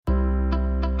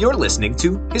You're listening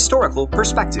to Historical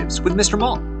Perspectives with Mr.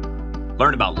 Malt.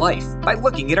 Learn about life by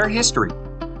looking at our history.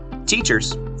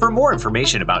 Teachers, for more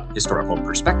information about historical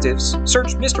perspectives,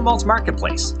 search Mr. Malt's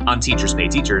Marketplace on Teachers Pay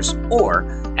Teachers or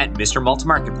at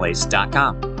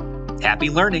mrmaltmarketplace.com. Happy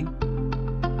learning!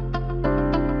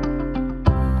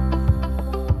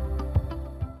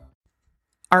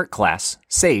 Art class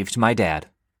saved my dad.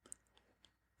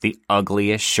 The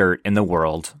ugliest shirt in the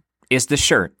world is the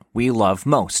shirt we love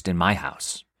most in my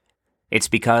house. It's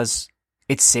because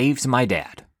it saved my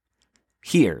dad.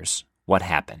 Here's what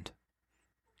happened.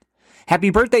 "Happy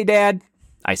birthday, Dad,"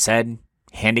 I said,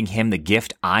 handing him the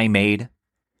gift I made.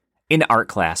 In art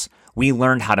class, we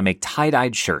learned how to make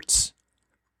tie-dyed shirts.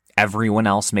 Everyone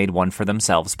else made one for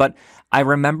themselves, but I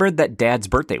remembered that Dad's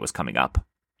birthday was coming up.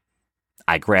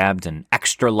 I grabbed an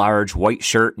extra-large white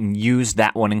shirt and used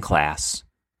that one in class.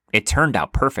 It turned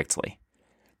out perfectly.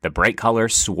 The bright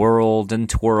colors swirled and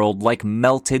twirled like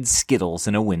melted Skittles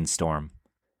in a windstorm.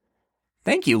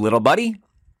 "Thank you, little buddy,"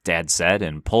 Dad said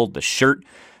and pulled the shirt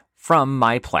from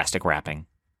my plastic wrapping.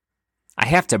 I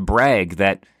have to brag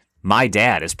that my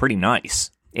dad is pretty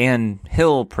nice, and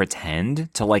he'll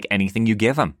pretend to like anything you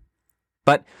give him.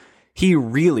 But he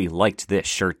really liked this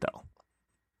shirt, though.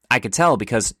 I could tell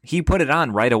because he put it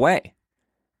on right away.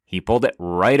 He pulled it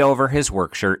right over his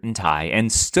work shirt and tie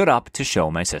and stood up to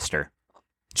show my sister.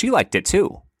 She liked it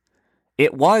too.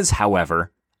 It was,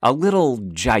 however, a little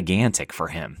gigantic for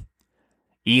him.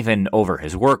 Even over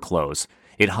his work clothes,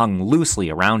 it hung loosely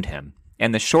around him,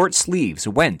 and the short sleeves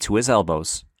went to his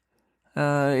elbows.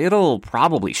 It'll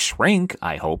probably shrink,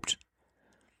 I hoped.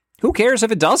 Who cares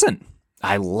if it doesn't?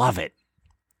 I love it.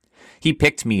 He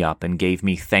picked me up and gave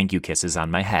me thank you kisses on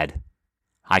my head.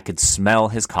 I could smell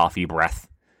his coffee breath.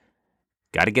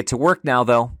 Gotta get to work now,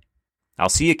 though. I'll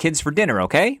see you kids for dinner,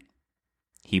 okay?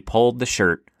 He pulled the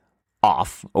shirt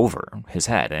off over his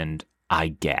head, and I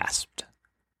gasped.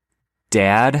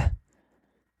 "Dad?"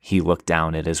 He looked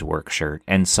down at his work shirt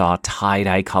and saw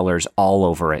tie-dye colors all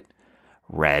over it,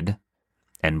 red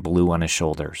and blue on his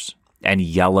shoulders, and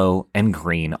yellow and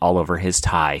green all over his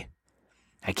tie.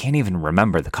 I can't even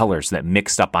remember the colors that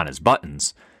mixed up on his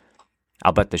buttons.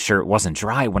 I'll bet the shirt wasn't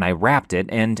dry when I wrapped it,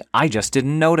 and I just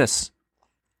didn't notice.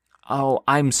 "Oh,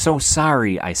 I'm so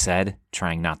sorry," I said,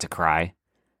 trying not to cry.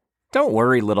 "Don't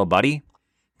worry, little buddy.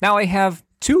 Now I have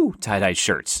 2 tie-dye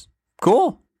shirts.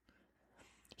 Cool."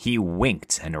 He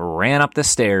winked and ran up the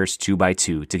stairs 2 by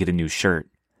 2 to get a new shirt.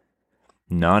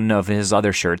 None of his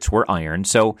other shirts were ironed,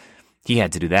 so he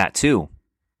had to do that too.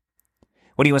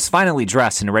 When he was finally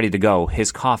dressed and ready to go,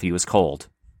 his coffee was cold.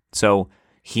 So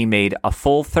he made a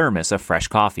full thermos of fresh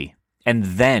coffee, and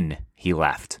then he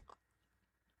left.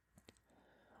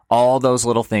 All those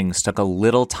little things took a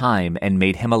little time and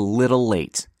made him a little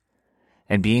late.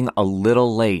 And being a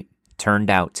little late turned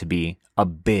out to be a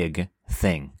big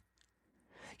thing.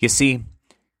 You see,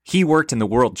 he worked in the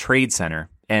World Trade Center,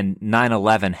 and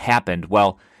 9/11 happened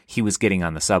while he was getting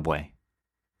on the subway.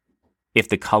 If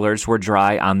the colors were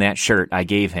dry on that shirt I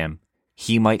gave him,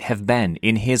 he might have been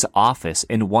in his office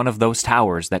in one of those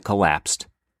towers that collapsed.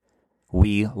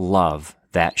 We love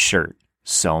that shirt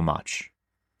so much.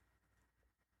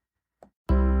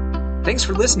 Thanks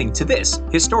for listening to this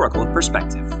Historical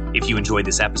Perspective. If you enjoyed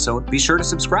this episode, be sure to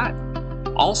subscribe.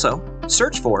 Also,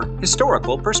 search for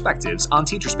Historical Perspectives on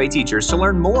Teachers Pay Teachers to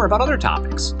learn more about other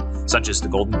topics, such as the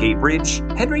Golden Gate Bridge,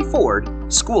 Henry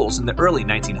Ford, schools in the early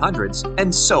 1900s,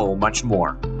 and so much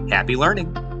more. Happy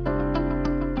learning!